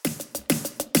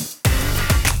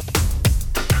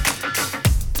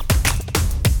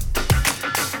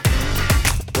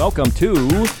Welcome to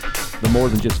the More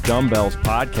Than Just Dumbbells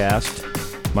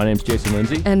podcast. My name's Jason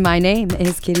Lindsay. And my name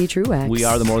is Kitty Truex. We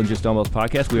are the More Than Just Dumbbells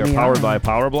podcast. We are powered by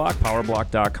PowerBlock.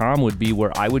 PowerBlock.com would be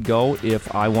where I would go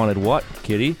if I wanted what,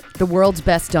 Kitty? The world's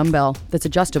best dumbbell that's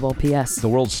adjustable, P.S. The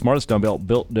world's smartest dumbbell,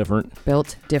 built different.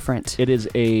 Built different. It is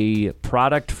a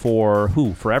product for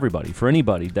who? For everybody. For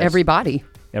anybody. Everybody.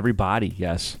 Everybody,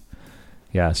 yes.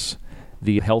 Yes.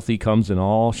 The healthy comes in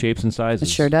all shapes and sizes.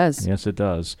 It sure does. Yes, it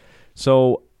does.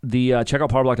 So check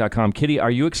out powerblock.com. Kitty, are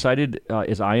you excited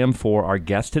as I am for our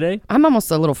guest today? I'm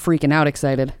almost a little freaking out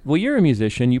excited. Well, you're a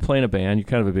musician. You play in a band. You're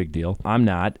kind of a big deal. I'm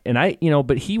not. And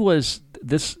but he was,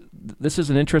 this is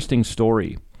an interesting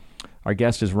story. Our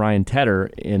guest is Ryan Tedder,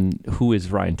 and who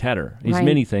is Ryan Tedder? He's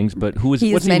many things, but what's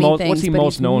he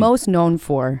most known? Most known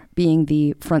for being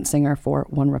the front singer for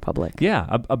One Republic. Yeah,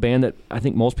 a band that I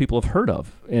think most people have heard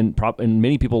of, and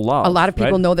many people love. A lot of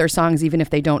people know their songs, even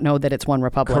if they don't know that it's One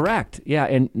Republic. Correct. Yeah,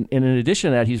 and in addition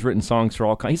to that, he's written songs for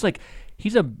all kinds.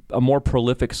 He's a more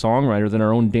prolific songwriter than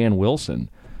our own Dan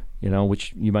Wilson,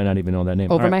 which you might not even know that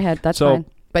name. Over my head. That's fine.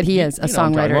 But he is a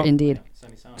songwriter indeed.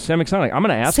 Semisonic. I'm going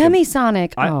to ask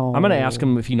Semisonic. him. I'm going to ask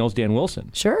him if he knows Dan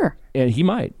Wilson. Sure. And he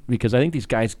might, because I think these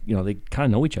guys, they kind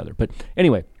of know each other. But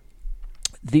anyway,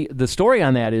 the story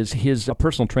on that is his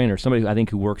personal trainer, somebody I think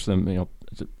who works them,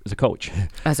 as a coach.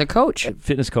 As a coach. A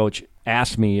fitness coach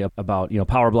asked me about,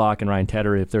 PowerBlock and Ryan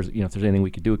Tedder, if there's anything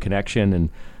we could do, a connection. And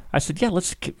I said, yeah,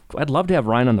 I'd love to have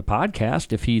Ryan on the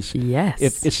podcast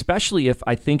especially if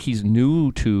I think he's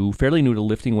fairly new to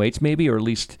lifting weights maybe, or at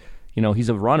least, he's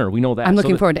a runner. We know that. I'm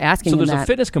looking forward to asking him that. So there's a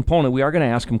fitness component. We are going to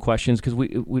ask him questions because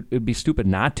it'd be stupid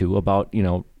not to about,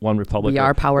 One Republic. We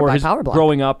are powered by PowerBlock.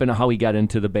 Growing up and how he got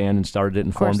into the band and started it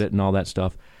and formed it and all that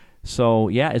stuff. So,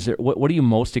 yeah, what are you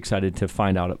most excited to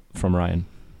find out from Ryan?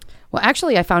 Well,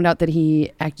 actually, I found out that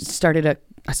he started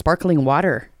a sparkling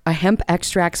water, a hemp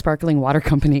extract sparkling water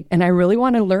company, and I really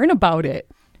want to learn about it.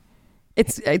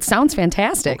 It sounds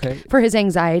fantastic for his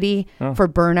anxiety, for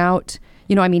burnout.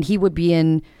 He would be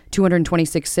in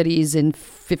 226 cities in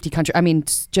 50 countries.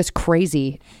 It's just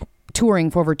crazy, touring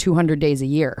for over 200 days a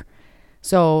year.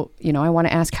 So, I want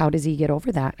to ask, how does he get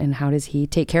over that? And how does he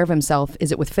take care of himself?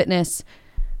 Is it with fitness?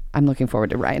 I'm looking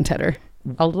forward to Ryan Tedder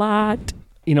a lot.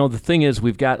 The thing is,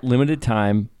 we've got limited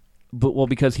time,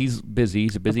 because he's busy.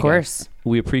 He's a busy guy. Of course.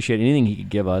 We appreciate anything he could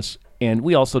give us. And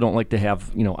we also don't like to have,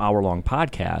 hour-long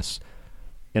podcasts.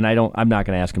 And I'm not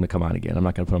going to ask him to come on again. I'm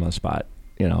not going to put him on the spot.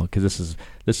 Because this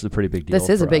is a pretty big deal. This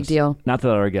is a big deal. Not that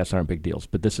our guests aren't big deals,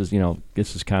 but this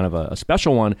is kind of a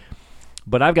special one.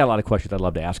 But I've got a lot of questions I'd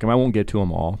love to ask him. I won't get to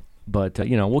them all, but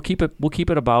we'll keep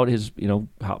it about his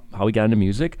how he got into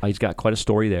music. He's got quite a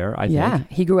story there. I think. Yeah,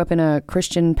 he grew up in a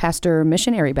Christian pastor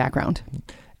missionary background.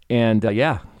 And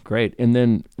great. And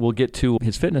then we'll get to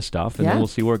his fitness stuff, and then we'll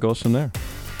see where it goes from there.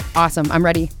 Awesome. I'm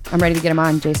ready. I'm ready to get him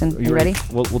on, Jason. Are you ready?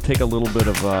 We'll take a little bit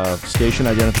of station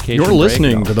identification. You're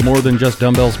listening to the More Than Just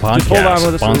Dumbbells podcast, hold on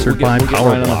with us. Sponsored by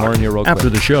PowerBlock. After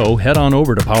the show, head on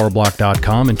over to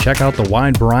PowerBlock.com and check out the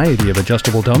wide variety of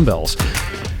adjustable dumbbells.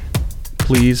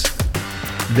 Please,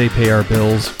 they pay our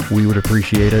bills. We would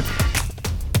appreciate it.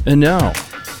 And now,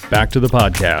 back to the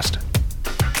podcast.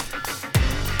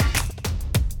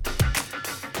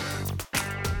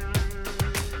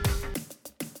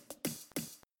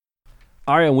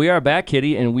 All right, and we are back,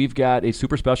 Kitty, and we've got a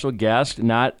super special guest,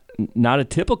 not a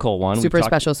typical one.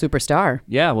 Special superstar.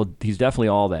 Yeah, well, he's definitely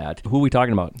all that. Who are we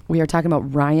talking about? We are talking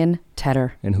about Ryan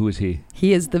Tedder. And who is he?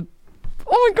 He is oh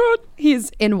my God,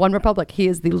 he's in One Republic. He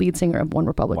is the lead singer of One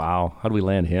Republic. Wow, how do we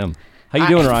land him? How you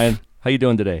doing, Ryan? How you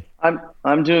doing today?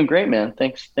 I'm doing great, man.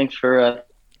 Thanks for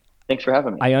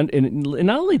having me. And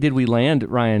not only did we land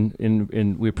Ryan,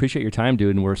 and we appreciate your time,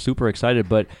 dude, and we're super excited,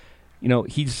 but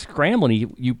he's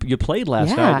scrambling. You played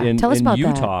last night in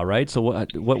Utah, that. right? So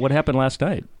what happened last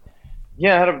night?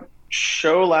 Yeah, I had a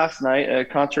show last night, a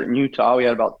concert in Utah. We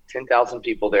had about 10,000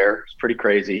 people there. It's pretty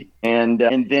crazy. And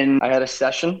then I had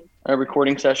a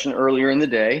recording session earlier in the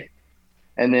day.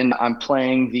 And then I'm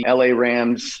playing the LA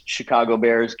Rams Chicago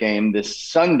Bears game this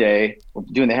Sunday. We're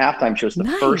doing the halftime show. It's the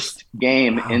first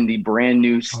game in the brand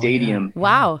new stadium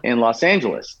in Los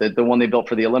Angeles, the one they built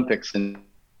for the Olympics in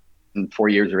 4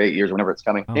 years or 8 years, whenever it's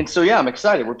coming. And so, I'm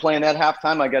excited. We're playing that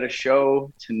halftime. I got a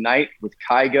show tonight with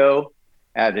Kygo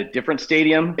at a different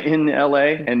stadium in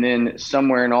LA. And then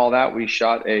somewhere in all that, we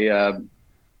shot a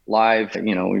live,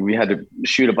 we had to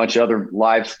shoot a bunch of other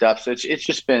live stuff. So it's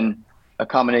just been a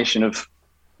combination of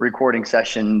recording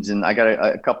sessions, and I got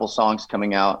a couple songs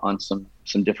coming out on some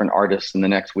different artists in the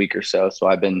next week or so. So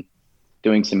I've been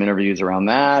doing some interviews around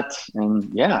that. And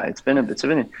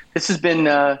this has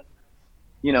been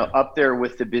up there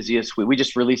with the busiest. We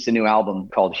just released a new album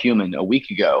called Human a week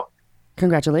ago.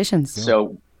 Congratulations.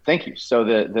 So thank you. So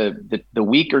the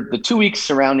week or the 2 weeks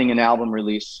surrounding an album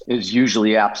release is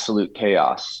usually absolute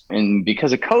chaos. And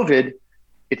because of COVID,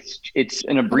 it's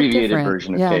an abbreviated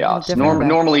version of chaos.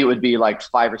 Normally it would be like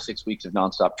 5 or 6 weeks of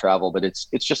nonstop travel, but it's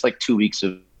just like 2 weeks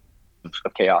of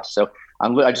chaos. So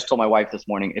I just told my wife this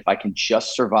morning, if I can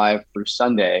just survive through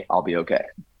Sunday, I'll be okay.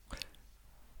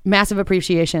 Massive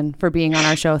appreciation for being on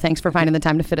our show. Thanks for finding the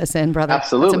time to fit us in, brother.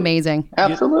 Absolutely. That's amazing.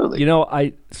 Absolutely.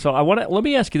 Let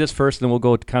me ask you this first, and then we'll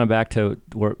go kind of back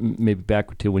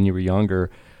to when you were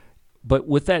younger. But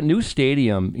with that new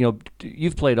stadium,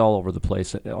 you've played all over the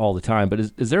place all the time, but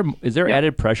is there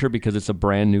added pressure because it's a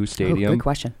brand new stadium? Good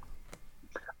question.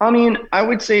 I mean, I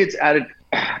would say it's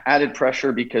added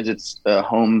pressure because it's a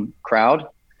home crowd.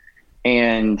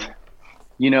 And,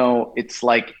 it's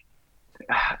like,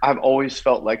 I've always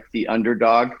felt like the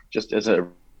underdog, just as a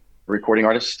recording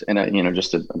artist and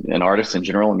an artist in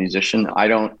general, a musician. I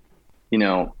don't,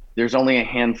 there's only a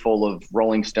handful of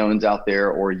Rolling Stones out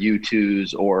there or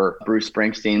U2s or Bruce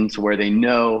Springsteens where they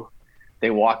know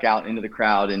they walk out into the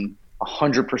crowd and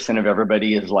 100% of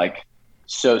everybody is like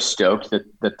so stoked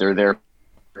that they're there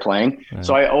playing. Right.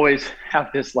 So I always have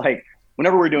this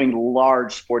whenever we're doing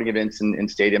large sporting events in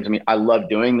stadiums, I mean, I love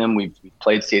doing them. We've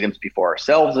played stadiums before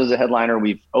ourselves as a headliner.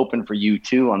 We've opened for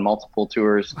U2 on multiple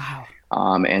tours. Wow.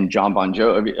 And Bon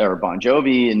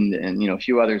Jovi and a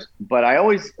few others. But I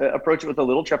always approach it with a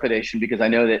little trepidation because I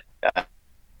know that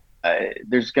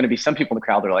there's going to be some people in the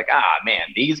crowd that are like, man,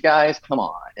 these guys, come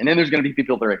on. And then there's going to be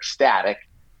people that are ecstatic.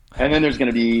 And then there's going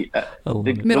to be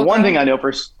the one thing I know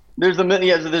there's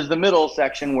the middle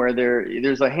section where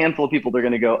there's a handful of people that are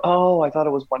going to go, oh, I thought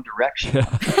it was One Direction.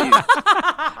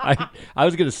 I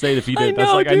was going to say if you did,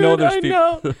 I know there's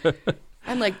people.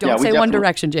 I'm like, don't say One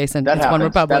Direction, Jason. It's One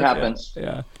Republic. That happens.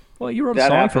 Yeah. Well, you wrote a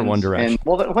song for One Direction.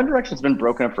 One Direction's been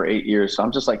broken up for 8 years, so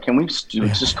I'm just like, can we just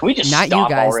not stop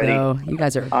you guys already? Though. You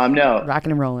guys are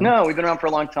rocking and rolling. No, we've been around for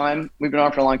a long time.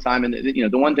 And the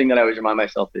one thing that I always remind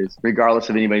myself is, regardless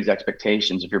of anybody's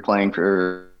expectations, if you're playing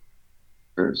for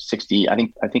 60, I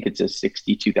think it's a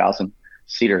 62,000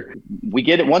 seater.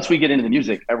 Once we get into the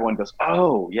music, everyone goes,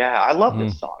 oh yeah, I love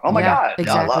this song. Oh my God.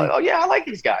 Exactly. I like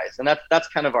these guys. And that's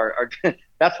kind of our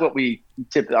that's what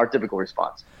our typical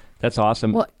response. That's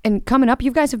awesome. Well, and coming up,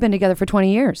 you guys have been together for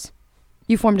 20 years.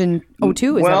 You formed in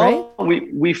 2002, is that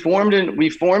right? We formed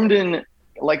in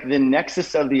like the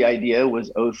nexus of the idea was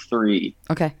 2003.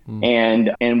 Okay.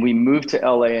 And we moved to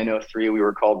LA in 2003. We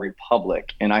were called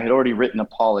Republic, and I had already written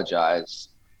Apologize.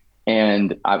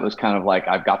 And I was kind of like,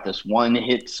 I've got this one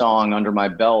hit song under my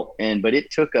belt. But it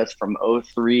took us from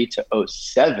 2003 to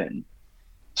 2007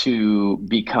 to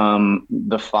become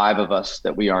the 5 of us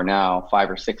that we are now,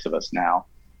 5 or 6 of us now.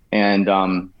 And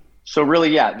so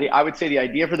really, I would say the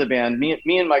idea for the band, me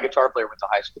and my guitar player went to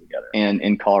high school together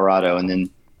in Colorado. And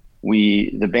then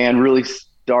the band really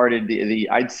started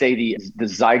I'd say the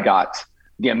zygote,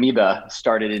 the amoeba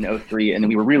started in 2003. And then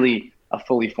we were really a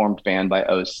fully formed band by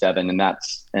 2007, and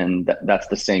that's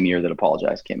the same year that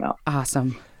Apologize came out.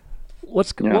 Awesome.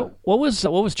 What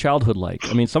was childhood like?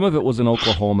 I mean, some of it was in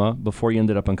Oklahoma before you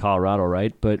ended up in Colorado,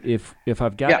 right? But if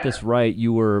I've got this right,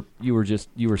 you were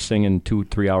singing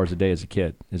 2-3 hours a day as a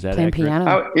kid. Is that playing accurate?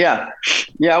 Piano? Yeah.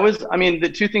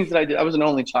 The two things that I did, I was an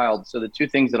only child, so the two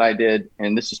things that I did,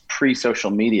 and this is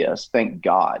pre-social media, thank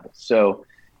God. So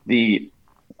I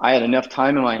had enough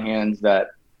time in my hands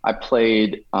that I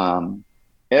played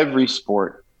every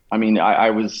sport. I mean, I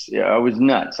was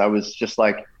nuts. I was just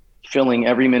like filling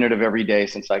every minute of every day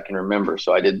since I can remember.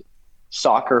 So I did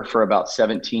soccer for about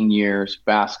 17 years,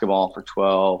 basketball for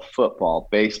 12, football,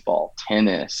 baseball,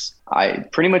 tennis. I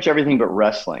pretty much everything but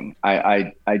wrestling.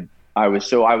 I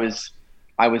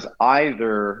was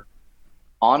either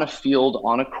on a field,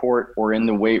 on a court, or in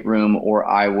the weight room, or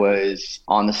I was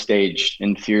on the stage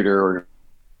in theater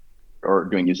or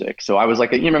doing music. So I was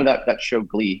like, you remember that show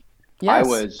Glee?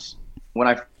 Yes. When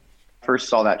I first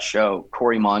saw that show,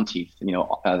 Corey Monteith,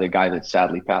 the guy that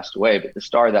sadly passed away, but the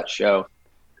star of that show,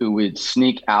 who would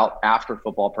sneak out after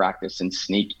football practice and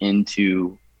sneak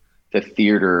into the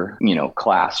theater,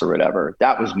 class or whatever.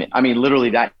 That was me. I mean,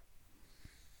 literally that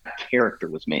character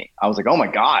was me. I was like, oh my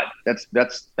God, that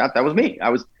was me. I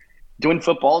was doing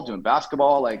football, doing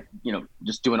basketball,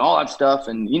 just doing all that stuff.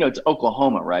 And, it's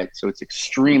Oklahoma, right? So it's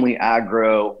extremely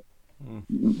aggro,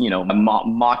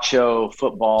 macho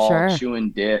football, sure.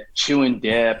 chewing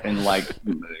dip and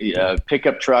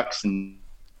pickup trucks and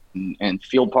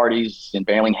field parties and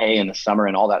baling hay in the summer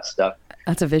and all that stuff.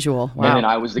 That's a visual. Wow. And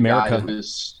I was the guy that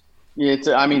was,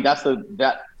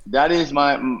 That is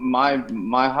my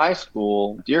high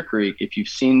school, Deer Creek. If you've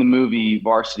seen the movie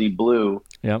Varsity Blue,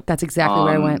 yep, that's exactly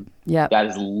where I went. Yeah, that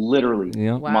is literally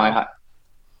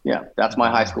that's my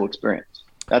high school experience.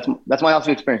 That's my high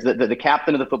school experience. The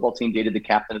captain of the football team dated the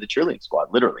captain of the cheerleading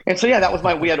squad, literally. And so that was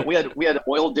we had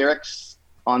oil derricks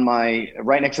on my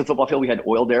right next to the football field. We had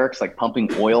oil derricks like pumping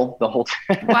oil the whole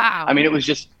time. Wow. I mean, it was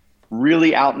just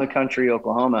really out in the country,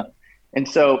 Oklahoma, and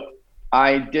so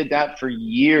I did that for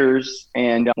years,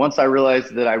 and once I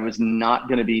realized that I was not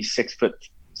going to be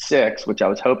 6'6", which I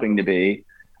was hoping to be,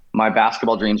 my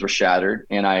basketball dreams were shattered,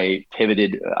 and I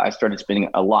pivoted. I started spending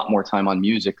a lot more time on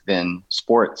music than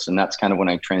sports, and that's kind of when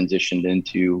I transitioned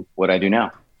into what I do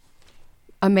now.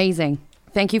 Amazing.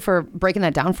 Thank you for breaking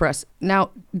that down for us.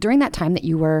 Now, during that time that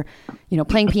you were,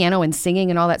 playing piano and singing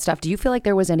and all that stuff, do you feel like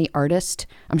there was any artist?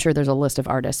 I'm sure there's a list of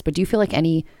artists, but do you feel like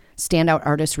any standout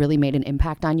artist really made an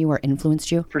impact on you or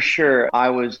influenced you? For sure. I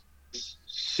was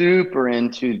super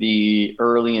into the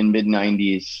early and mid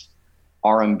 90s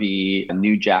R&B,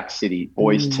 New Jack City,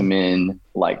 Boyz II Men,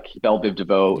 like Belle Biv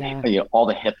DeVoe, all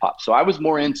the hip hop. So I was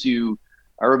more into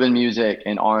urban music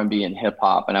and R&B and hip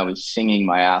hop, and I was singing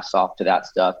my ass off to that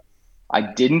stuff. I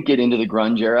didn't get into the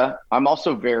grunge era. I'm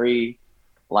also very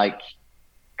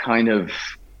kind of,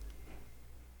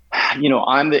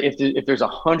 if there's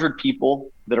 100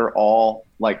 people that are all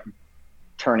like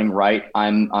turning right,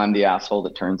 I'm the asshole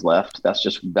that turns left. That's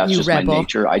just rebel. My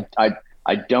nature.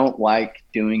 I don't like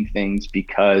doing things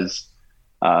because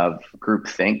of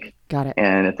groupthink. Got it.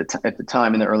 And at the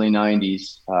time in the early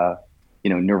 90s,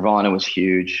 Nirvana was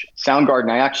huge. Soundgarden,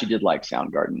 I actually did like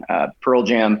Soundgarden. Pearl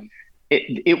Jam.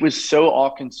 It was so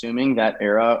all-consuming, that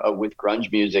era with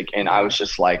grunge music, and I was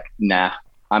just like, nah,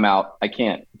 I'm out. I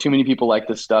can't. Too many people like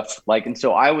this stuff. And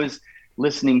so I was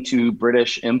listening to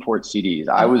British import CDs.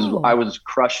 I was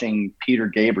crushing Peter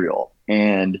Gabriel,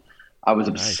 and I was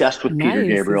obsessed with Peter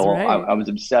Gabriel. Right. I was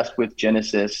obsessed with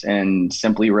Genesis and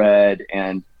Simply Red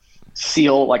and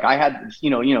Seal. Like I had,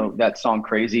 that song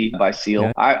Crazy by Seal.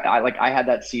 Yeah. I had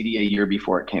that CD a year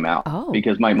before it came out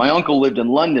because my uncle lived in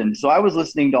London. So I was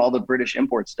listening to all the British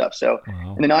import stuff. So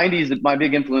in the 90s, my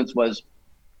big influence was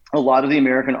a lot of the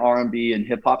American R&B and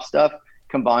hip hop stuff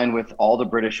combined with all the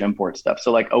British import stuff.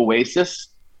 So like Oasis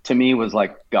to me was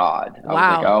like God. I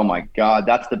was like, oh my God,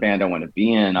 that's the band I want to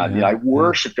be in. I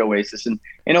worshipped Oasis. And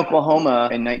in Oklahoma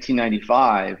in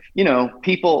 1995,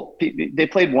 people, they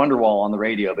played Wonderwall on the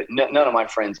radio, but none of my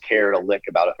friends cared a lick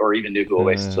about it or even knew who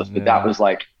Oasis was. But that was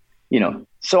like,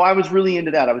 so I was really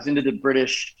into that. I was into the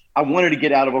British. I wanted to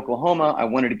get out of Oklahoma. I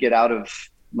wanted to get out of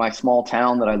my small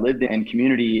town that I lived in and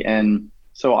community. And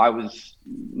so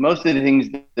most of the things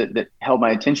that held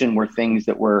my attention were things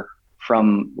that were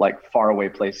from like far away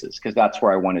places, because that's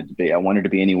where I wanted to be. I wanted to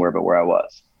be anywhere but where I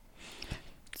was.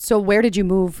 So where did you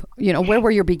move? Where were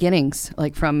your beginnings?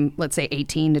 Like from, let's say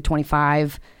 18 to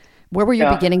 25, where were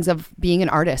your beginnings of being an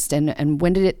artist, and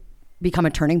when did it become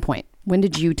a turning point? When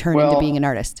did you turn into being an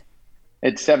artist?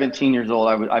 At 17 years old,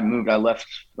 I moved out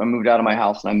of my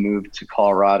house and I moved to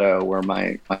Colorado, where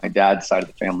my dad's side of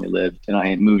the family lived, and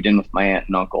I moved in with my aunt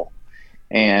and uncle.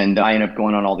 And I ended up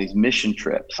going on all these mission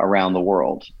trips around the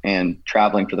world and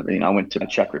traveling I went to the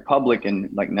Czech Republic in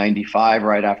like 95,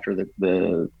 right after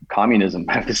the communism.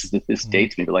 This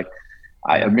dates me, but like,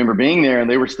 I remember being there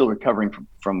and they were still recovering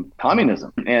from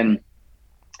communism. And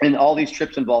all these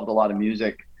trips involved a lot of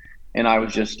music. And I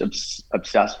was just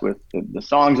obsessed with the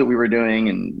songs that we were doing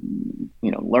and,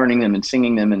 learning them and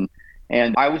singing them.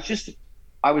 And I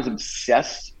was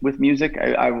obsessed with music.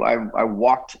 I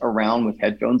walked around with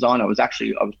headphones on. I was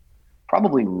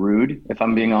probably rude, if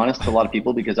I'm being honest, to a lot of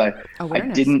people, because I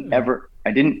didn't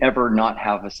ever not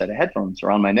have a set of headphones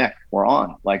around my neck or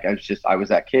on. Like I was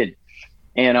that kid.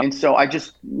 And so I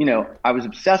just, I was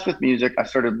obsessed with music. I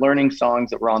started learning songs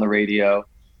that were on the radio.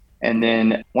 And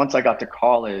then once I got to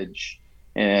college,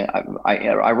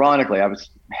 ironically, I was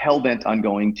hell-bent on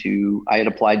I had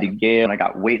applied to Yale and I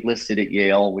got waitlisted at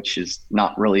Yale, which is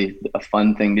not really a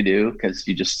fun thing to do because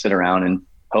you just sit around and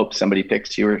hope somebody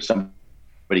picks you or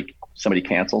somebody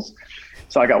cancels.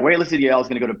 So I got waitlisted at Yale. I was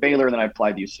going to go to Baylor, and then I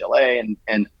applied to UCLA,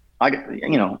 and I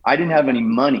didn't have any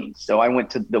money. So I went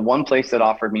to the one place that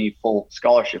offered me full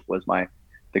scholarship was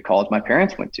the college my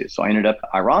parents went to. So I ended up,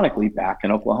 ironically, back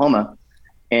in Oklahoma.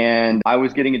 And I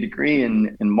was getting a degree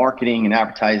in marketing and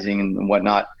advertising and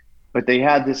whatnot, but they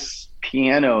had this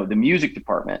piano, the music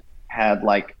department had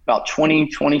like about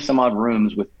 20 some odd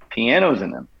rooms with pianos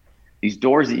in them, these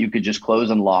doors that you could just close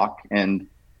and lock and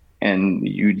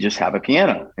you just have a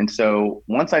piano. And so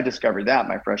once I discovered that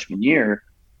my freshman year,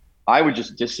 I would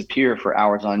just disappear for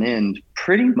hours on end,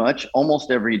 pretty much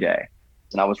almost every day.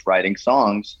 And I was writing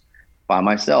songs by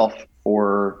myself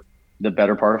for the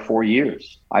better part of 4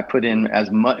 years. I put in as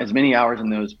many hours in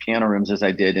those piano rooms as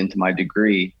I did into my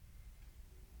degree.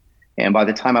 And by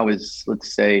the time I was,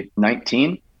 let's say,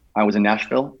 19, I was in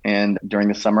Nashville. And during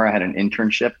the summer, I had an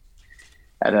internship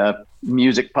at a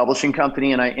music publishing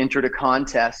company. And I entered a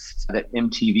contest that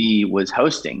MTV was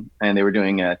hosting. And they were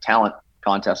doing a talent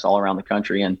contest all around the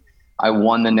country. And I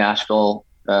won the Nashville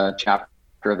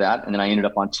chapter of that. And then I ended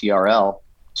up on TRL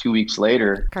 2 weeks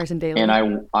later. Carson Daly. And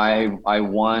I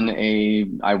won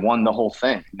the whole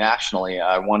thing nationally.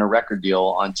 I won a record deal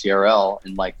on TRL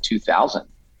in like 2000.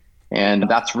 And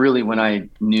that's really when I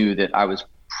knew that I was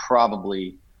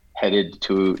probably headed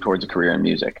towards a career in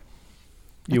music.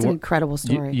 That's an incredible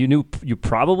story. You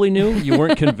probably knew. You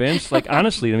weren't convinced. Like,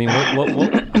 honestly, I mean,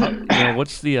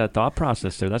 what's the thought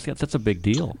process there? That's a big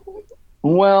deal.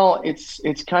 Well,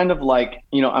 it's kind of like,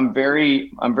 I'm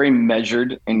very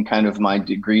measured in kind of my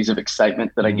degrees of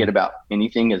excitement that I get about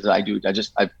anything as I do.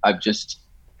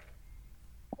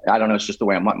 I don't know. It's just the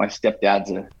way I'm. My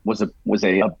stepdad was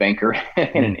a banker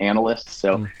and an analyst,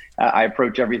 so I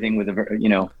approach everything with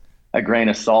a grain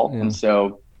of salt. And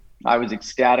so I was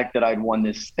ecstatic that I'd won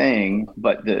this thing,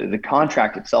 but the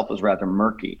contract itself was rather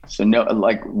murky. So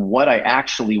what I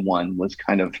actually won was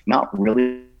kind of not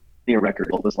really a record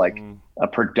deal. It was like a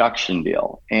production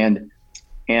deal, and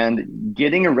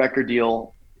getting a record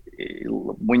deal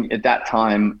when at that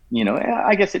time,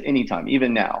 I guess at any time,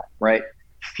 even now, right,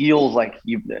 feels like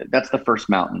that's the first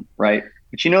mountain, right?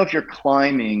 But if you're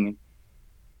climbing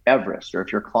Everest, or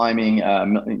if you're climbing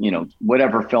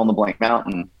whatever fill in the blank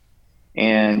mountain,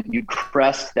 and you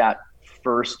crest that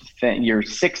first thing, you're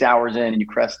 6 hours in and you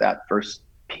crest that first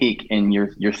peak, and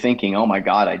you're thinking, oh my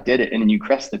God, I did it. And then you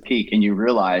crest the peak and you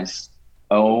realize,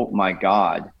 oh my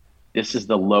God, this is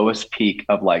the lowest peak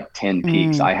of like 10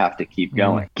 peaks. I have to keep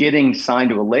going. Getting signed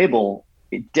to a label,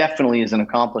 it definitely is an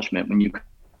accomplishment when you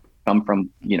come from,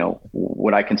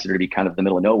 what I consider to be kind of the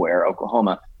middle of nowhere,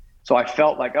 Oklahoma. So I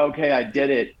felt like, okay, I did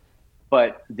it.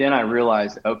 But then I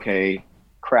realized, okay,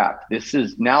 crap, this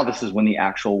is when the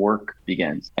actual work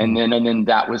begins. And then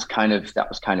that was kind of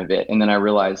it. And then I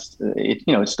realized it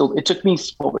took me,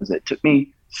 it took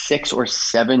me 6 or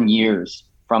 7 years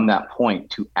from that point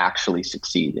to actually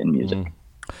succeed in music.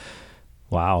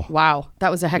 Wow. That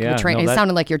was a heck of a training. It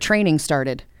sounded like your training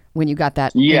started when you got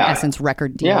that, in essence,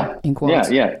 record deal, in quotes.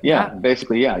 Yeah.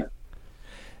 Basically, yeah.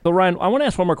 So Ryan, I want to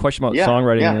ask one more question about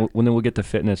songwriting, and then we'll get to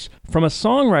fitness. From a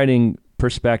songwriting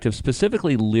perspective,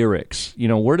 specifically lyrics,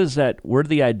 where do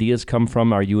the ideas come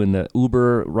from? Are you in the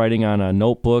Uber writing on a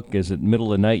notebook? Is it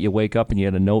middle of the night you wake up and you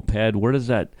had a notepad? Where does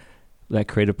that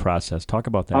creative process? Talk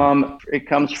about that. It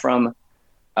comes from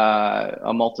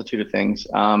a multitude of things.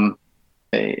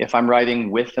 If I'm writing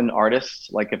with an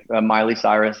artist, like if Miley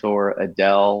Cyrus or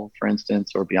Adele, for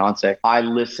instance, or Beyonce, I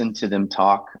listen to them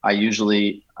talk. I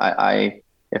usually,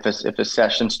 if a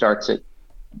session starts at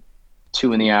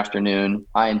 2 p.m,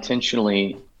 I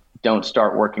intentionally don't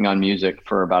start working on music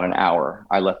for about an hour.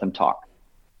 I let them talk.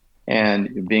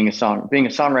 And being a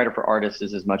songwriter for artists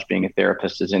is as much being a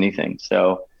therapist as anything.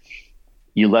 So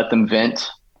you let them vent.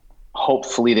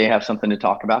 Hopefully they have something to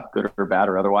talk about, good or bad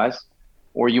or otherwise.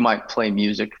 Or you might play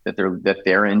music that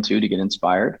they're into to get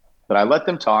inspired. But I let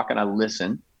them talk and I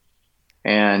listen.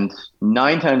 And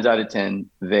 9 times out of 10,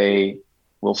 they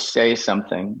will say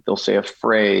something. They'll say a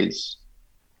phrase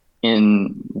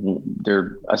in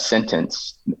a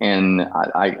sentence, and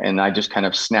I just kind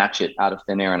of snatch it out of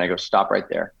thin air and I go, stop right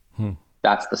there.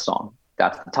 That's the song.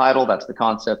 That's the title. That's the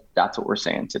concept. That's what we're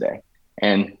saying today.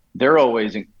 And they're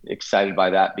always excited by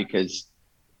that because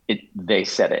they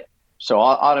said it. So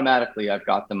automatically I've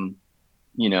got them,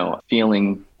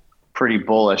 feeling pretty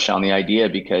bullish on the idea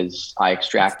because I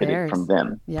extracted it from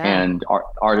them. Yeah. And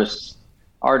artists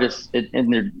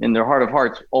in their heart of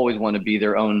hearts always want to be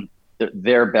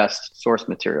their best source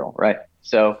material, right?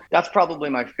 So that's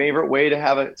probably my favorite way to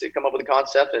come up with a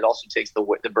concept. It also takes the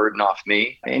burden off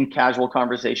me. In casual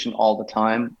conversation all the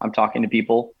time, I'm talking to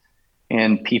people,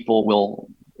 and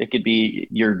it could be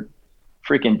your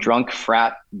freaking drunk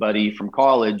frat buddy from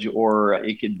college, or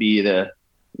it could be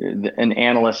an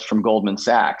analyst from Goldman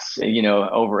Sachs,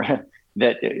 over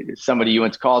that somebody you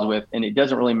went to college with. And it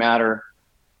doesn't really matter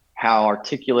how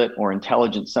articulate or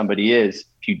intelligent somebody is.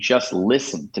 If you just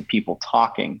listen to people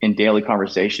talking in daily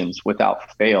conversations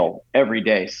without fail, every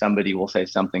day somebody will say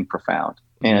something profound.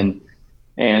 And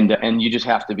you just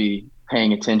have to be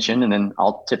paying attention, and then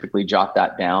I'll typically jot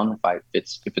that down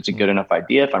if it's a good enough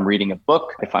idea. If I'm reading a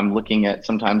book, if I'm looking at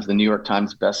sometimes the New York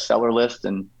Times bestseller list,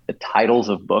 and the titles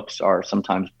of books are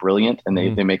sometimes brilliant, and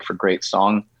they make for great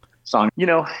song song,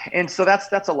 and so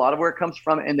that's a lot of where it comes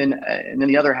from. And then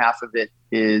the other half of it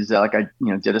is like I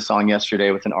did a song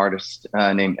yesterday with an artist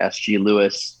named SG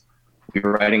Lewis. We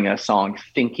were writing a song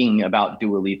thinking about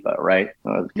Dua Lipa, right?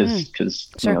 Because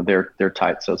sure. They're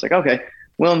tight. So it's like, okay,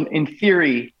 well, in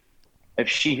theory, if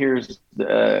she hears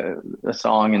a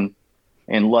song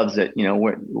and loves it,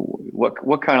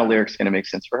 what kind of lyrics going to make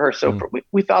sense for her? So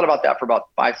we thought about that for about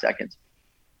 5 seconds.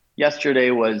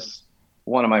 Yesterday was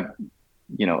one of my,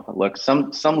 look,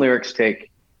 some lyrics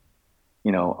take,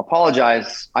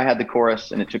 apologize. I had the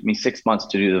chorus and it took me 6 months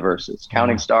to do the verses.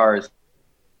 Counting Stars,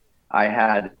 I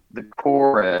had the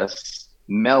chorus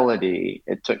melody.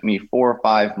 It took me 4 or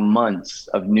 5 months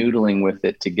of noodling with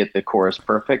it to get the chorus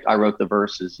perfect. I wrote the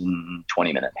verses in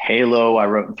 20 minutes. Halo, I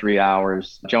wrote in 3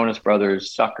 hours. Jonas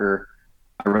Brothers, Sucker,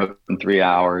 I wrote in 3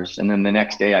 hours. And then the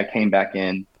next day I came back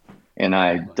in and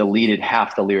I deleted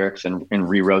half the lyrics and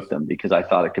rewrote them because I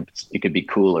thought it could be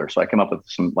cooler. So I came up with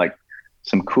some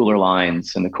cooler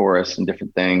lines in the chorus and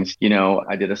different things.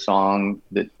 I did a song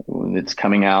that's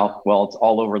coming out. Well, it's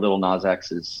all over Lil Nas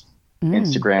X's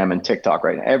Instagram and TikTok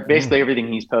right now. Basically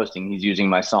everything he's posting, he's using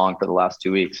my song for the last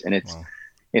 2 weeks. And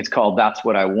it's called That's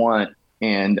What I Want.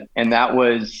 And that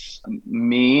was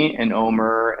me and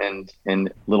Omer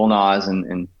and Lil Nas and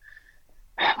I'm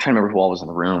trying to remember who all was in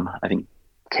the room. I think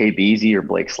Kay Beasy or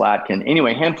Blake Slatkin.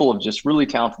 Anyway, handful of just really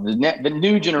talented, the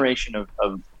new generation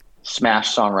of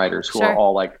smash songwriters who are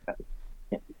all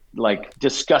like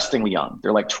disgustingly young.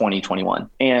 They're like 20, 21.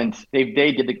 And they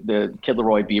did the Kid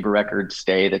Laroi Bieber record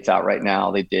Stay that's out right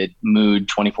now. They did Mood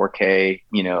 24K,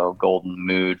 Golden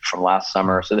Mood from last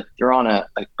summer. So they're on a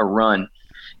run.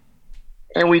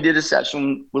 And we did a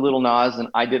session with Lil Nas and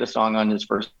I did a song on his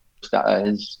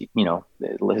his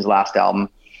last album.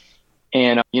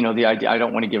 And, the idea, I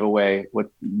don't want to give away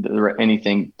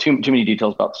anything, too many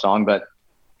details about the song, but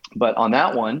on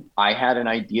that one, I had an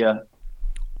idea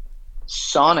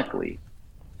sonically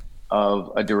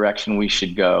of a direction we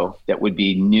should go that would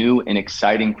be new and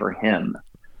exciting for him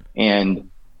and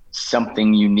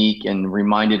something unique and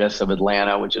reminded us of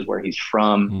Atlanta, which is where he's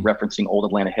from, referencing old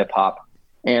Atlanta hip hop.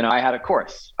 And I had a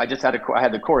chorus. I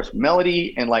had the chorus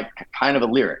melody and like kind of a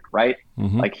lyric, right?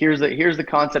 Like here's the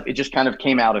concept. It just kind of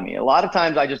came out of me. A lot of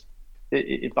times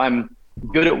if I'm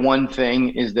good at one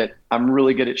thing is that I'm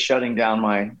really good at shutting down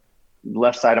my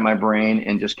left side of my brain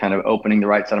and just kind of opening the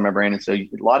right side of my brain. And so a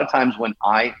lot of times when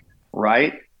I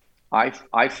write, I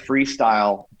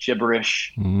freestyle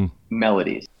gibberish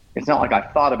melodies. It's not like I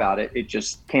thought about it. It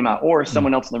just came out. Or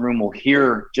someone else in the room will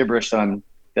hear gibberish that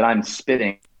I'm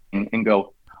spitting and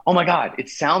go, oh my God, it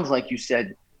sounds like you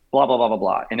said blah, blah, blah, blah,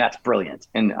 blah. And that's brilliant.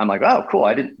 And I'm like, oh,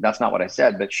 cool. That's not what I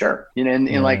said, but sure.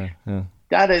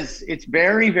 It's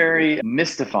very, very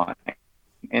mystifying.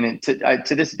 And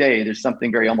to this day, there's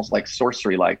something very almost like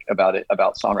sorcery-like about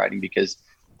songwriting because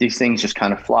these things just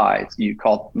kind of fly. You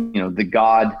call,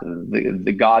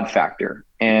 the God factor.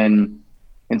 And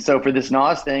so for this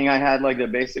Nas thing, I had like the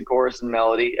basic chorus and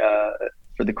melody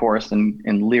for the chorus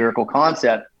and lyrical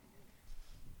concept.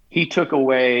 He took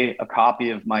away a copy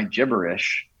of my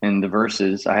gibberish in the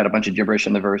verses. I had a bunch of gibberish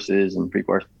in the verses and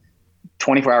pre-chorus.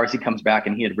 24 hours, he comes back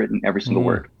and he had written every single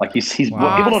word. Like he's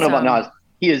wow. People don't know about Nas.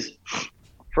 He is,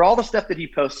 for all the stuff that he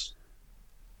posts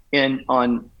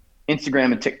on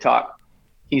Instagram and TikTok,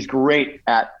 he's great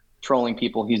at trolling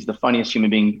people. He's the funniest human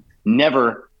being.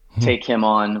 Never take him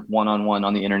on one-on-one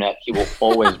on the internet. He will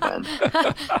always win.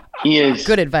 He is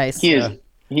good advice. He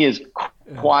is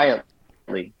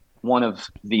quietly one of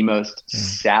the most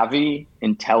savvy,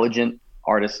 intelligent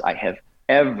artists I have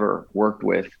ever worked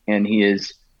with. And he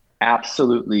is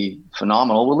absolutely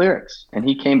phenomenal with lyrics. And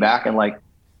he came back and like,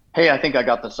 hey, I think I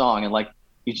got the song. And like,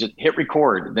 he just hit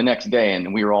record the next day.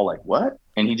 And we were all like, what?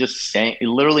 And he just sang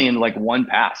literally in like one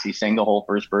pass. He sang the whole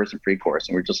first verse and pre-chorus.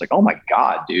 And we're just like, oh my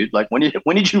God, dude. Like, when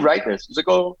did you write this? He's like,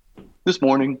 oh, this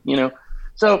morning,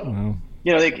 So,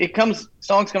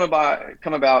 songs come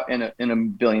about in a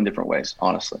billion different ways,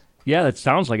 honestly. Yeah, that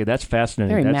sounds like it. That's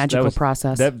fascinating. Very magical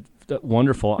process. That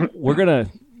wonderful. We could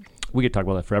talk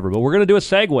about that forever, but we're gonna do a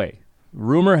segue.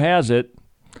 Rumor has it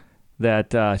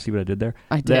that see what I did there?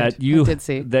 I did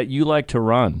see that you like to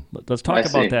run. Let's talk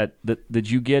about that. When did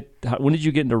you get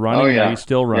into running? Oh, yeah. Are you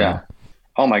still running? Yeah.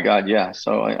 Oh my God, yeah.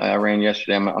 So I ran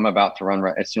yesterday. I'm about to run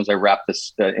right as soon as I wrap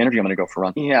this interview. I'm gonna go for a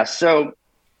run. Yeah. So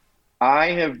I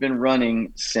have been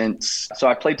running so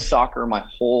I played soccer my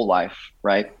whole life,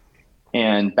 right?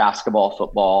 And basketball,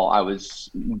 football.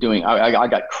 I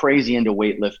got crazy into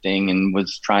weightlifting and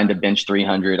was trying to bench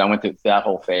 300. I went through that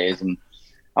whole phase and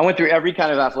I went through every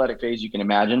kind of athletic phase you can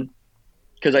imagine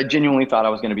because I genuinely thought I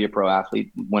was going to be a pro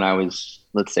athlete when I was,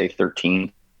 let's say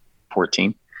 13,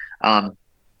 14.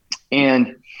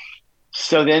 And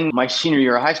so then my senior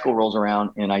year of high school rolls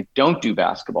around and I don't do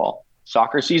basketball.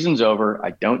 Soccer season's over.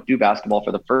 I don't do basketball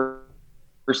for the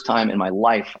first time in my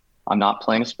life. I'm not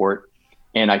playing a sport.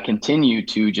 And I continue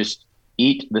to just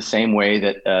eat the same way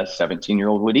that a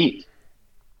 17-year-old would eat.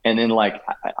 And then like,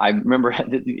 I remember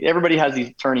everybody has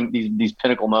these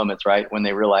pinnacle moments, right? When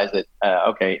they realize that,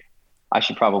 okay, I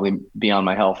should probably be on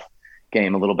my health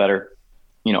game a little better.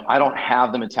 You know, I don't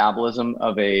have the metabolism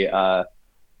of a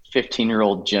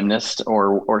 15-year-old gymnast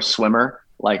or swimmer.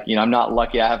 Like, you know, I'm not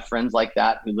lucky. I have friends like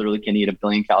that who literally can eat 1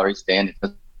 billion calories a day and it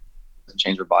doesn't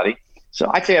change their body. So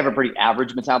I'd say I have a pretty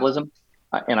average metabolism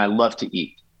and I love to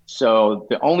eat. So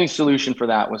the only solution for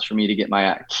that was for me to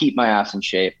keep my ass in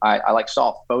shape. I like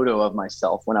saw a photo of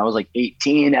myself when I was like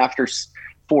 18 after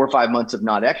 4 or 5 months of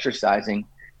not exercising.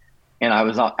 And I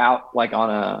was out like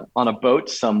on a boat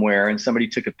somewhere and somebody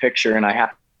took a picture and I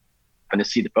happened to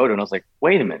see the photo and I was like,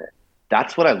 wait a minute,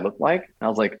 that's what I look like? And I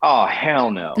was like, oh,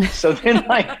 hell no. So then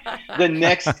like the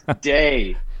next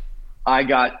day I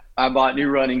bought new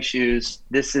running shoes.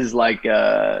 This is like,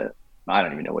 I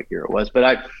don't even know what year it was, but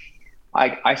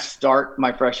I start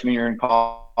my freshman year in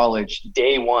college.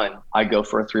 Day one, I go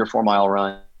for a 3 or 4 mile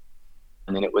run.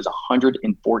 And then it was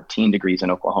 114 degrees in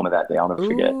Oklahoma that day. I'll never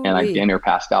forget. And I damn near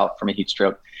passed out from a heat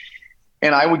stroke.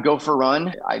 And I would go for a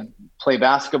run. I'd play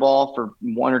basketball for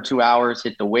 1 or 2 hours,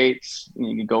 hit the weights.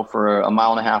 You could go for a 1.5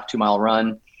 mile, 2 mile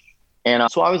run.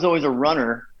 And so I was always a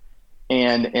runner.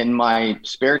 And in my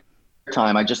spare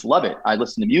time, I just love it. I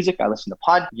listen to music. I listen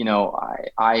to you know,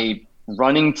 I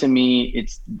running to me,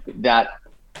 it's that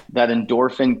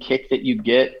endorphin kick that you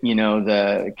get, you know,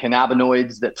 the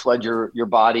cannabinoids that flood your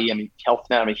body. I mean,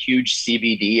 I'm a huge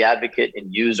CBD advocate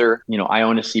and user. You know, I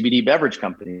own a CBD beverage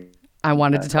company. I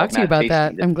wanted to talk to you about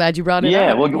that. I'm glad you brought it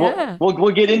up.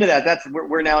 We'll get into that.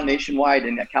 We're now nationwide,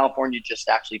 and California just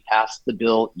actually passed the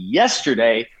bill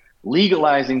yesterday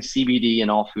legalizing CBD in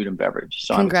all food and beverage.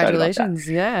 So congratulations.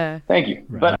 Yeah. Thank you.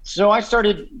 Right. But so I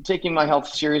started taking my health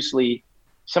seriously.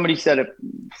 Somebody said a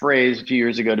phrase a few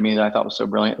years ago to me that I thought was so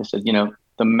brilliant. They said, you know,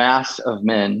 the mass of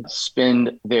men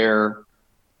spend their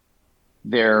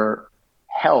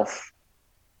health.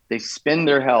 They spend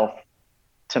their health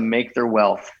to make their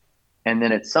wealth. And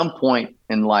then at some point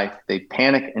in life, they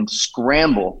panic and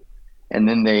scramble. And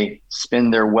then they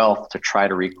spend their wealth to try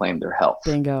to reclaim their health.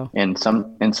 Bingo. And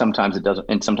sometimes it doesn't.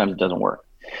 And sometimes it doesn't work.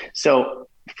 So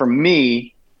for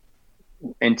me,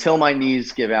 until my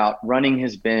knees give out, running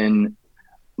has been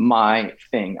my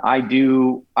thing. I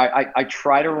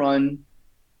try to run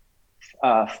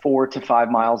 4 to 5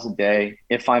 miles a day.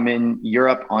 If I'm in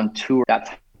Europe on tour, that's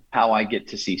how I get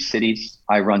to see cities.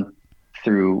 I run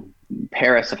through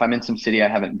Paris. If I'm in some city I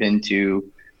haven't been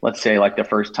to, let's say like the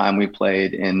first time we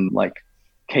played in like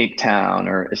Cape Town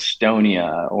or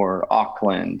Estonia or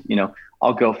Auckland, you know,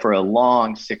 I'll go for a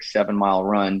long 6-7 mile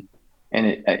run.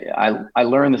 And I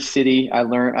learn the city. I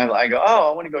go,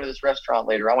 oh, I want to go to this restaurant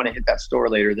later. I want to hit that store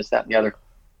later, this, that, and the other.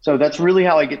 So that's really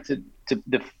how I get to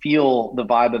feel the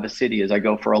vibe of the city as I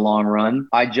go for a long run.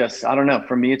 I don't know.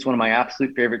 For me, it's one of my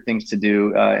absolute favorite things to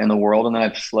do in the world. And then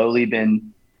I've slowly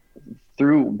been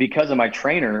through, because of my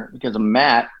trainer, because of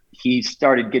Matt, he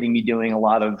started getting me doing a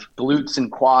lot of glutes and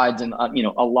quads and, you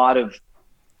know, a lot of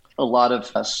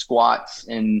squats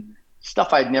and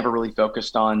stuff I'd never really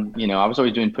focused on. You know, I was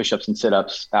always doing push-ups and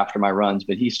sit-ups after my runs,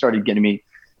 but he started getting me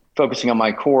focusing on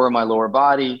my core, my lower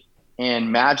body,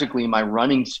 and magically my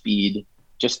running speed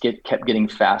just kept getting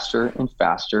faster and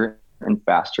faster and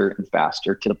faster and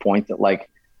faster, to the point that like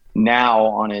now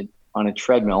on a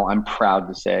treadmill, I'm proud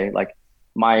to say like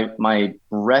my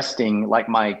resting, like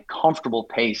my comfortable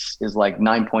pace is like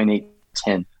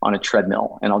 9.810 on a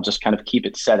treadmill. And I'll just kind of keep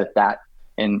it set at that.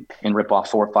 And rip off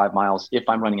 4 or 5 miles if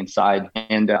I'm running inside.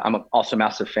 And I'm also a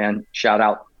massive fan. Shout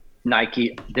out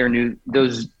Nike. Their new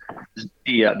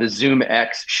the Zoom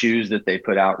X shoes that they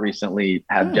put out recently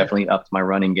have definitely upped my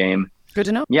running game. Good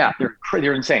to know. Yeah,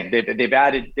 they're insane.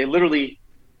 They literally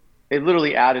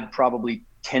added probably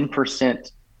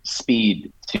 10%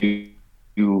 speed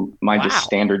to my just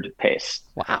standard pace.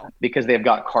 Wow. Because they've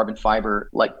got carbon fiber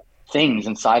like things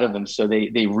inside of them, so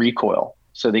they recoil.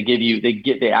 So they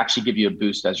actually give you a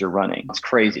boost as you're running. It's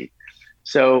crazy.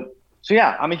 So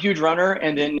yeah, I'm a huge runner.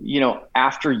 And then, you know,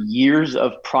 after years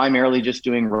of primarily just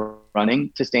doing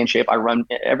running to stay in shape, I run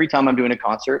every time I'm doing a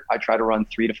concert. I try to run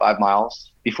 3 to 5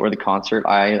 miles before the concert.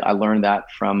 I learned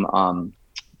that from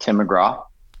Tim McGraw.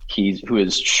 Who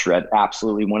is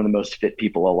absolutely one of the most fit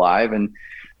people alive. And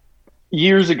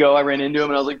years ago, I ran into him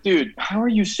and I was like, dude, how are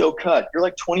you so cut? You're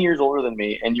like 20 years older than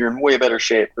me and you're in way better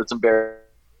shape. It's embarrassing.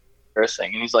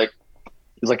 And he's like,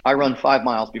 I run 5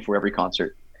 miles before every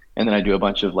concert. And then I do a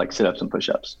bunch of like sit-ups and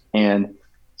push-ups. And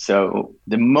so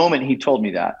the moment he told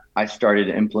me that, I started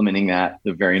implementing that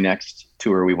the very next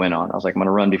tour we went on. I was like, I'm going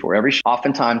to run before every show.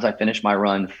 Oftentimes I finish my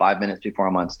run 5 minutes before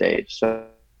I'm on stage. So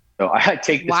I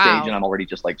take the stage and I'm already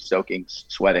just like soaking,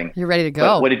 sweating. You're ready to go.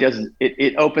 But what it does is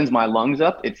it opens my lungs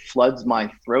up. It floods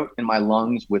my throat and my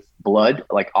lungs with blood,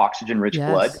 like oxygen-rich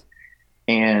blood.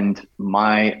 And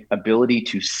my ability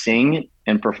to sing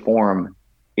and perform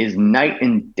is night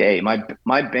and day.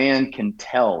 My band can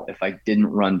tell if I didn't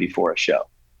run before a show.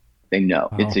 They know.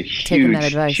 It's a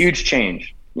huge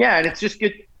change. Yeah, and it's just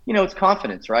good. It's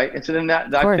confidence, right? And so then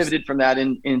I pivoted from that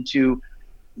into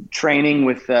training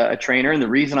with a trainer. And the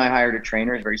reason I hired a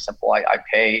trainer is very simple. I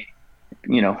pay,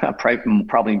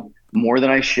 probably more than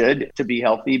I should to be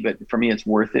healthy, but for me, it's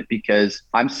worth it because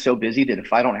I'm so busy that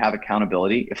if I don't have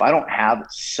accountability, if I don't have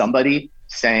somebody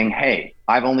saying, hey,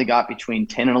 I've only got between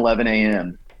 10 and 11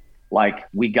 a.m., like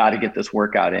we got to get this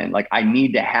workout in. Like I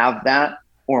need to have that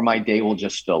or my day will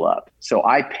just fill up. So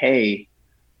I pay,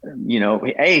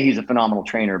 A, he's a phenomenal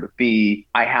trainer, but B,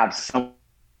 I have someone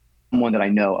that I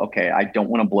know, okay, I don't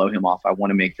want to blow him off. I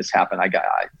want to make this happen. I got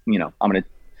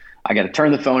to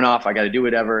turn the phone off. I got to do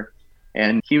whatever.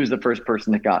 And he was the first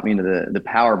person that got me into the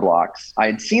power blocks. I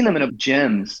had seen them in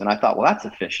gyms and I thought, well, that's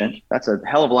efficient. That's a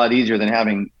hell of a lot easier than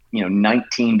having,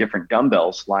 19 different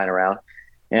dumbbells lying around.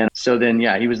 And so then,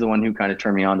 he was the one who kind of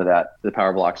turned me on to the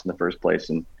power blocks in the first place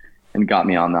and got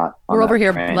me on that. We're over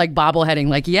here like bobbleheading,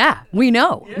 like, we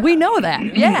know. Yeah. We know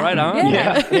that. Yeah. Right on.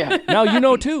 Yeah. Now you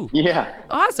know too. Yeah.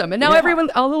 Awesome. And now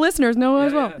all the listeners know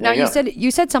as well. Now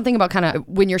you said something about kind of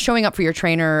when you're showing up for your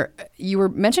trainer, you were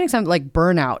mentioning something like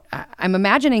burnout. I'm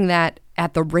imagining that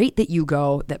at the rate that you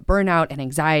go, that burnout and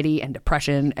anxiety and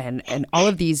depression and all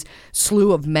of these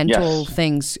slew of mental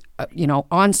things,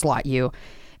 onslaught you.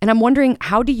 And I'm wondering,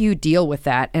 how do you deal with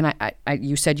that? And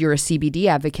you said you're a CBD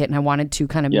advocate, and I wanted to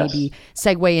kind of maybe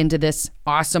segue into this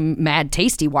awesome, mad,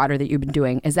 tasty water that you've been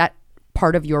doing. Is that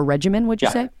part of your regimen, would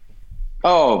you say?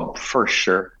 Oh, for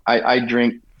sure. I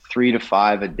drink 3 to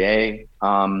 5 a day.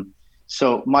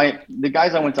 So the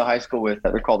guys I went to high school with,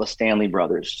 they're called the Stanley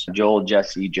brothers, Joel,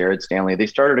 Jesse, Jared Stanley. They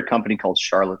started a company called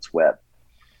Charlotte's Web.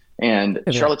 And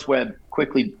Charlotte's Web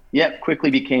quickly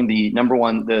became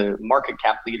the market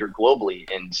cap leader globally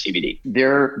in CBD.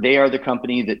 They are the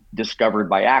company that discovered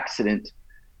by accident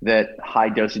that high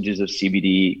dosages of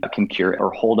CBD can cure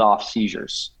or hold off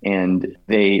seizures. And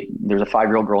there's a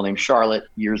 5-year-old girl named Charlotte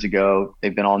years ago.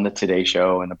 They've been on the Today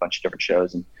Show and a bunch of different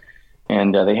shows.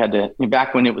 And they had to,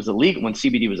 back when it was illegal, when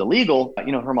CBD was illegal,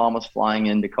 her mom was flying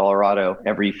into Colorado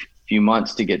every few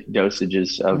months to get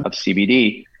dosages of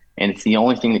CBD. And it's the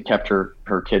only thing that kept her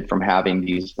kid from having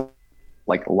these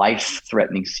like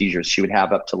life-threatening seizures. She would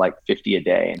have up to like 50 a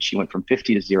day, and she went from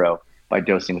 50 to 0 by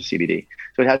dosing with CBD.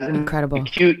 So it has an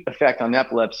acute effect on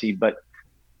epilepsy. But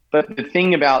the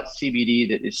thing about CBD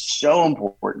that is so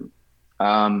important,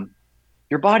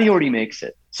 your body already makes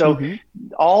it. So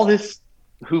all this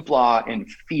hoopla and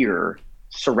fear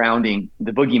surrounding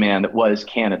the boogeyman that was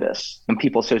cannabis, and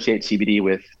people associate CBD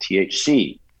with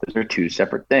THC. Those are two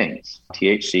separate things.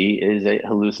 THC is a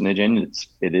hallucinogen.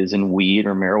 It is in weed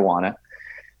or marijuana.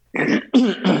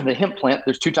 The hemp plant,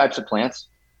 there's 2 types of plants,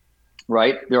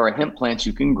 right? There are hemp plants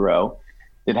you can grow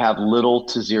that have little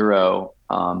to zero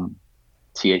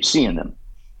THC in them.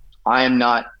 I am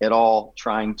not at all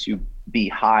trying to be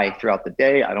high throughout the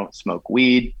day. I don't smoke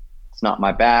weed. It's not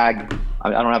my bag.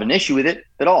 I don't have an issue with it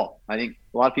at all. I think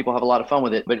a lot of people have a lot of fun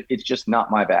with it, but it's just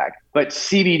not my bag. But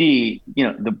CBD,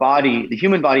 the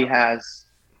human body has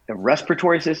a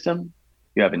respiratory system.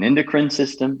 You have an endocrine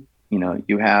system.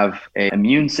 You have an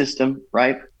immune system,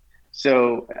 right?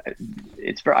 So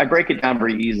I break it down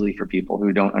very easily for people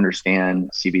who don't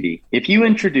understand CBD. If you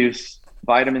introduce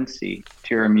vitamin C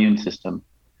to your immune system,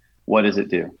 what does it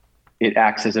do? It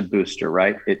acts as a booster,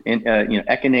 right?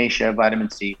 Echinacea, vitamin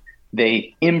C,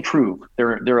 they improve.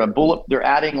 They're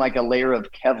adding like a layer of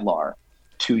Kevlar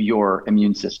to your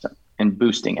immune system and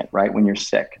boosting it, right? When you're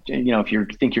sick, if you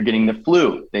think you're getting the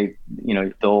flu, a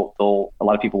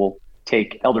lot of people will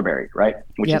take elderberry, right?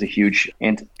 Which is a huge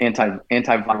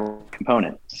antiviral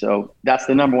component. So that's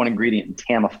the number 1 ingredient in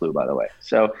Tamiflu, by the way.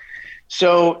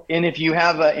 And if you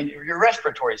have in your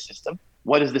respiratory system,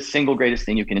 what is the single greatest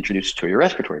thing you can introduce to your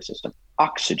respiratory system?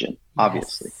 Oxygen,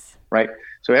 obviously, right?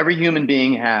 So every human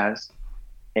being has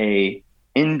a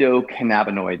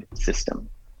endocannabinoid system.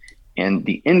 And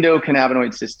the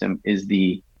endocannabinoid system is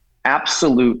the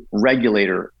absolute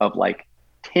regulator of like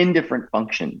 10 different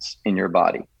functions in your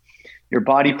body. Your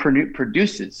body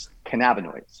produces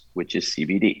cannabinoids, which is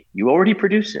CBD. You already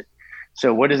produce it.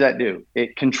 So what does that do?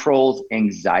 It controls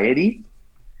anxiety.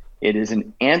 It has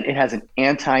an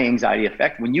anti-anxiety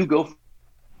effect. When you go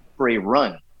for a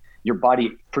run, your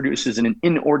body produces an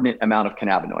inordinate amount of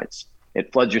cannabinoids.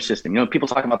 It floods your system. People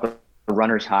talk about the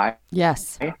runner's high.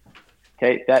 Yes.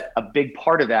 Okay. A big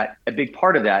part of that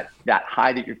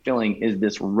high that you're feeling is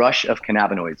this rush of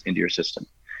cannabinoids into your system,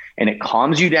 and it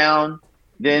calms you down.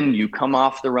 Then you come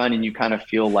off the run and you kind of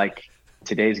feel like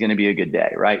today's going to be a good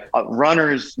day, right?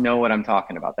 Runners know what I'm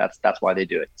talking about. That's why they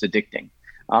do it. It's addicting.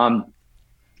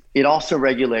 It also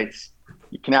regulates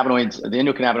cannabinoids. The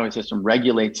endocannabinoid system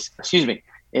regulates,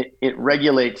 it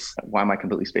regulates, why am I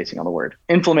completely spacing on the word?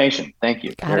 Inflammation. Thank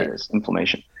you. There it is,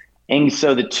 inflammation. And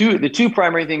so the two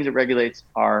primary things it regulates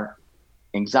are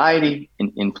anxiety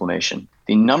and inflammation.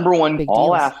 The number one, big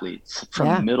all deals. Athletes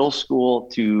from middle school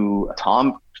to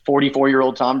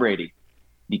 44-year-old Tom Brady,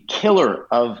 the killer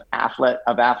of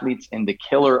athletes and the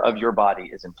killer of your body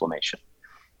is inflammation.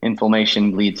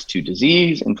 Inflammation leads to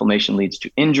disease. Inflammation leads to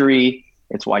injury.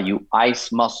 It's why you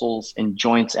ice muscles and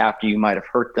joints after you might have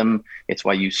hurt them. It's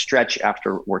why you stretch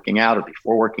after working out or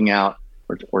before working out,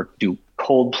 or do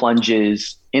cold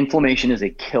plunges. Inflammation is a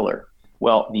killer.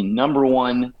 Well, the number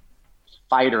one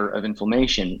fighter of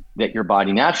inflammation that your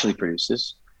body naturally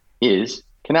produces is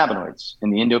cannabinoids.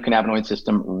 And the endocannabinoid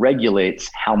system regulates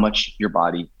how much your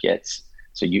body gets.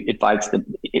 So your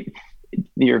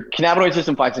cannabinoid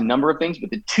system fights a number of things, but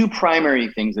the two primary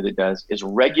things that it does is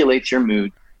regulates your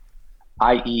mood,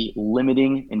 i.e.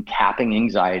 limiting and capping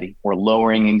anxiety or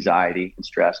lowering anxiety and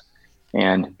stress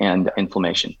and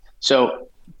inflammation. So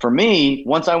for me,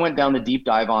 once I went down the deep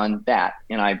dive on that,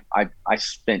 and I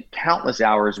spent countless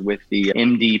hours with the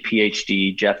MD,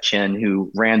 PhD, Jeff Chen, who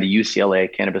ran the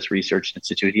UCLA Cannabis Research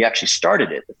Institute. He actually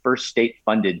started it, the first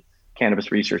state-funded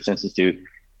cannabis research institute.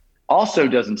 Also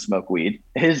doesn't smoke weed.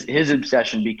 His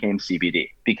obsession became CBD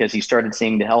because he started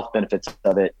seeing the health benefits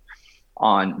of it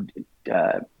on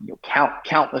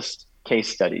countless case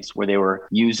studies where they were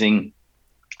using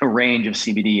a range of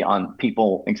CBD on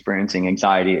people experiencing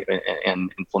anxiety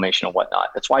and inflammation and whatnot.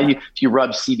 That's why if you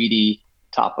rub CBD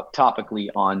topically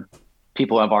on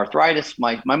people who have arthritis,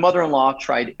 my mother-in-law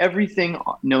tried everything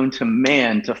known to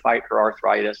man to fight her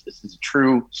arthritis. This is a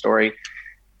true story.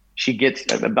 She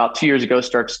gets about 2 years ago,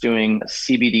 starts doing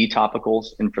CBD topicals.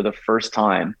 And for the first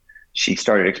time, she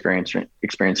started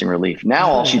experiencing relief. Now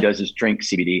all she does is drink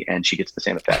CBD and she gets the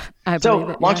same effect.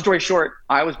 Long story short,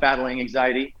 I was battling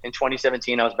anxiety. In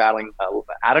 2017, I was battling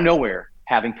out of nowhere,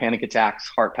 having panic attacks,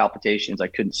 heart palpitations. I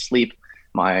couldn't sleep.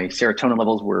 My serotonin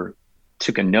levels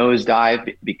took a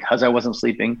nosedive because I wasn't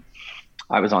sleeping.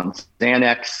 I was on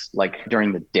Xanax like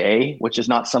during the day, which is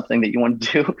not something that you want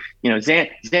to do.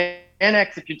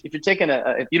 Xanax, if you're taking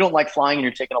if you don't like flying and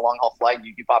you're taking a long haul flight,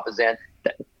 you pop a Xan.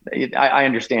 I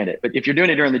understand it, but if you're doing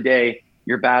it during the day,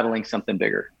 you're battling something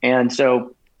bigger. And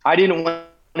so I didn't want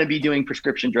to be doing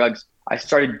prescription drugs. I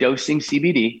started dosing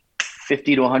CBD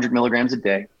 50 to 100 milligrams a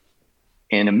day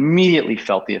and immediately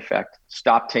felt the effect.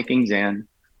 Stopped taking Xan.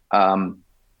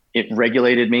 It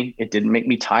regulated me. It didn't make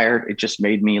me tired. It just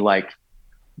made me like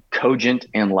cogent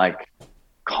and like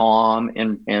calm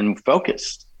and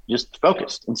focused, just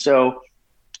focused. And so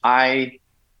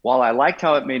while I liked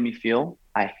how it made me feel,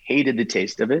 I hated the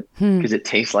taste of it because it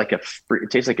tastes like a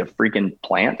freaking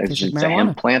plant. It's just a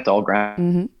hemp plant all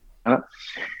ground. Mm-hmm.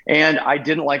 And I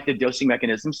didn't like the dosing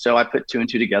mechanism. So I put 2 and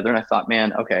 2 together and I thought,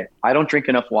 man, okay, I don't drink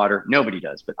enough water. Nobody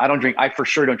does, but I for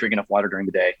sure don't drink enough water during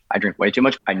the day. I drink way too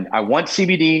much. I want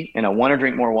CBD and I want to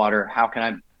drink more water. How can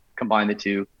I combine the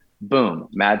two? Boom.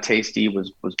 Mad Tasty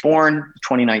was born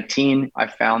 2019. I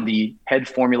found the head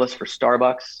formulas for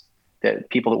Starbucks, that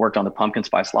people that worked on the pumpkin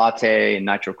spice latte and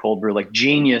nitro cold brew, like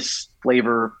genius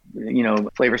flavor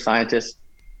scientists.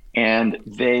 And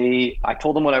I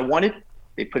told them what I wanted.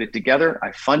 They put it together.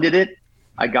 I funded it.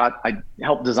 I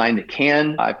helped design the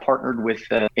can. I partnered with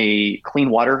a clean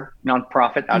water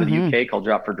nonprofit out of the UK called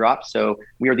Drop for Drop. So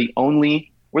we're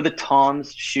the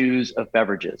Tom's Shoes of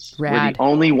beverages. Rad. We're the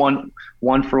only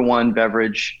one-for-one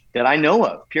beverage that I know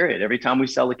of, period. Every time we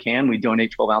sell a can, we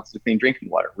donate 12 ounces of clean drinking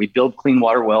water. We build clean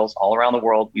water wells all around the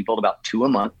world. We build about 2 a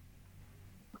month.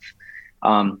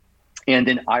 And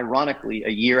then ironically, a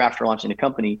year after launching the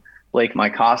company, Blake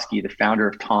Mycoskie, the founder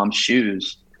of Tom's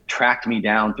Shoes, tracked me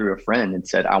down through a friend and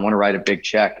said, I want to write a big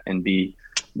check and be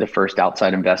the first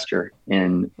outside investor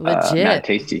in Mad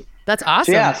Tasty. That's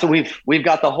awesome. So we've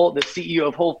got the CEO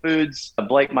of Whole Foods,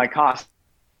 Blake Mycoskie,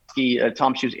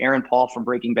 Tom Shoes, Aaron Paul from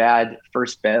Breaking Bad,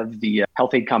 First Bev, the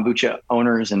Health Aid Kombucha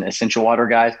owners and Essential Water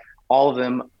guys. All of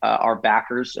them are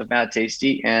backers of Mad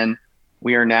Tasty, and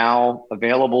we are now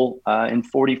available in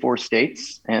 44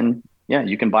 states. And yeah,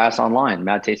 you can buy us online,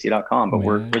 madtasty.com. But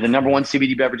we're the number one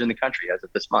CBD beverage in the country as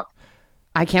of this month.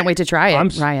 I can't wait to try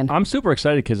it, Ryan. I'm super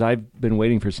excited because I've been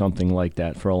waiting for something like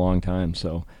that for a long time.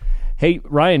 So, hey,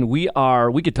 Ryan, we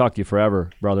could talk to you forever,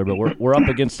 brother, but we're up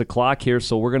against the clock here,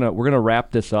 so we're gonna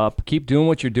wrap this up. Keep doing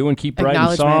what you're doing. Keep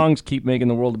writing songs. Keep making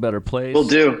the world a better place. We'll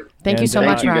do. Thank you so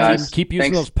much, Ryan. Keep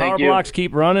using those power blocks.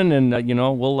 Keep running, and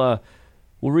we'll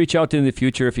reach out to you in the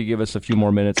future if you give us a few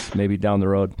more minutes, maybe down the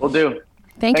road. We'll do.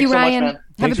 Thank you, Ryan. So much,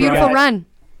 Have a beautiful run.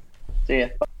 See ya.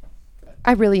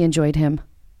 I really enjoyed him.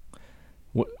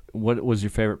 What was your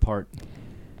favorite part?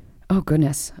 Oh,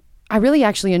 goodness. I really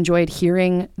actually enjoyed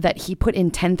hearing that he put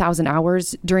in 10,000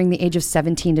 hours during the age of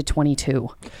 17 to 22.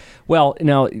 Well,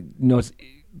 now,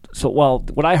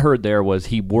 what I heard there was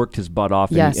he worked his butt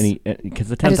off. Yes. Because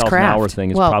the 10,000 hour thing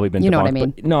has probably been debunked. You know what I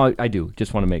mean. But, no, I do.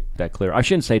 Just want to make that clear. I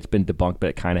shouldn't say it's been debunked, but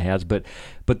it kind of has. But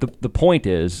the point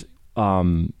is,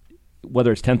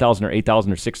 whether it's 10,000 or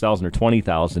 8,000 or 6,000 or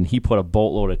 20,000, he put a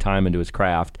boatload of time into his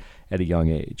craft at a young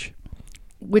age.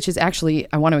 Which is actually,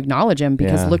 I want to acknowledge him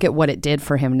because look at what it did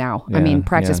for him now. Yeah, I mean,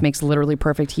 practice makes literally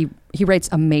perfect. He writes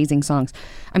amazing songs.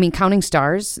 I mean, Counting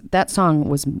Stars, that song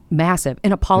was massive.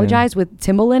 And Apologize with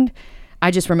Timbaland,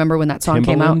 I just remember when that song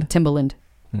came out. Timbaland.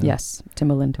 Yeah. Yes,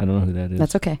 Timbaland. I don't know who that is.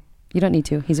 That's okay. You don't need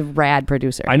to. He's a rad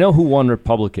producer. I know who One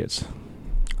Republic is.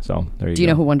 So there you go. Do you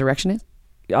know who One Direction is?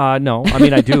 No, I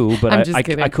mean I do, but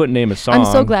I couldn't name a song. I'm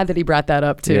so glad that he brought that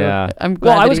up too. Yeah, I'm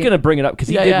glad. Well, I was going to bring it up because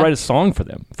he did write a song for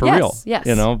them, real. Yes,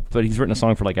 but he's written a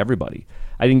song for like everybody.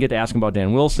 I didn't get to ask him about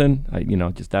Dan Wilson.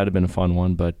 Just that'd have been a fun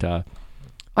one, but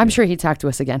I'm sure he'd talk to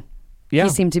us again. Yeah, he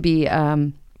seemed to be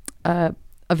a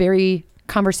very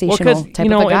conversational type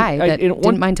of a guy that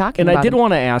didn't mind talking. And I did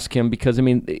want to ask him because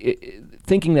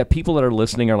thinking that people that are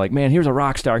listening are like, man, here's a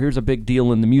rock star, here's a big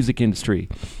deal in the music industry.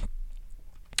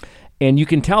 And you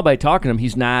can tell by talking to him,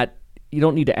 he's not. You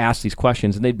don't need to ask these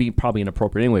questions, and they'd be probably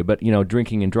inappropriate anyway. But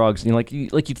drinking and drugs, like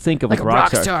you'd think of like a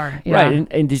rock star, yeah. Right?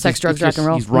 And sex, drugs, rock and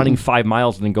roll. He's running 5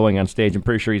 miles and then going on stage. I'm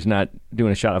pretty sure he's not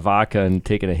doing a shot of vodka and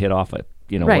taking a hit off it,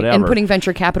 right. Whatever. And putting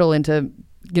venture capital into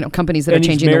companies that are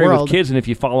changing the world. He's married with kids, and if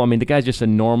you follow, the guy's just a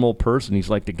normal person.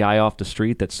 He's like the guy off the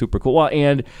street that's super cool. Well,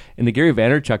 and the Gary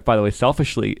Vaynerchuk, by the way,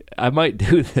 selfishly, I might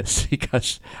do this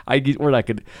because he's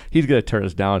going to turn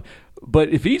us down. But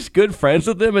if he's good friends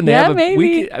with them and they have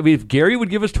maybe. If Gary would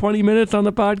give us 20 minutes on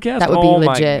the podcast, that would be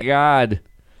legit. Oh my God.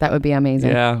 That would be amazing.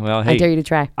 Yeah, well, hey. I dare you to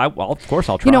try. Of course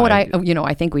I'll try. You know what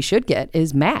I think we should get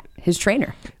is Matt, his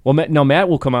trainer. Well, Matt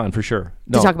will come on for sure.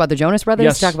 To talk about the Jonas Brothers,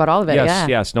 yes. to talk about all of it.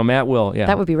 Yes. No, Matt will. Yeah.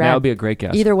 That would be rad. That would be a great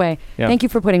guest. Either way, thank you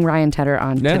for putting Ryan Tedder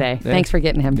on today. Yeah. Thanks for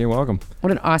getting him. You're welcome.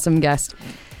 What an awesome guest.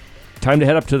 Time to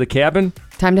head up to the cabin.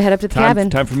 Time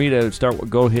for me to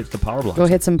go hit the power blocks. Go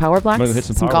hit some power blocks. I'm gonna hit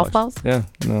some golf balls. Yeah.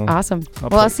 No. Awesome.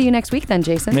 I'll see you next week then,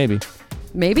 Jason.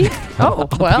 Maybe. Oh,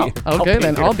 well. Okay,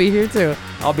 then I'll be here too.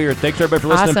 I'll be here. Thanks everybody for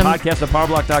listening. Podcast at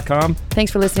powerblock.com.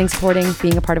 Thanks for listening, supporting,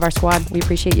 being a part of our squad. We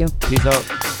appreciate you. Peace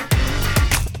out.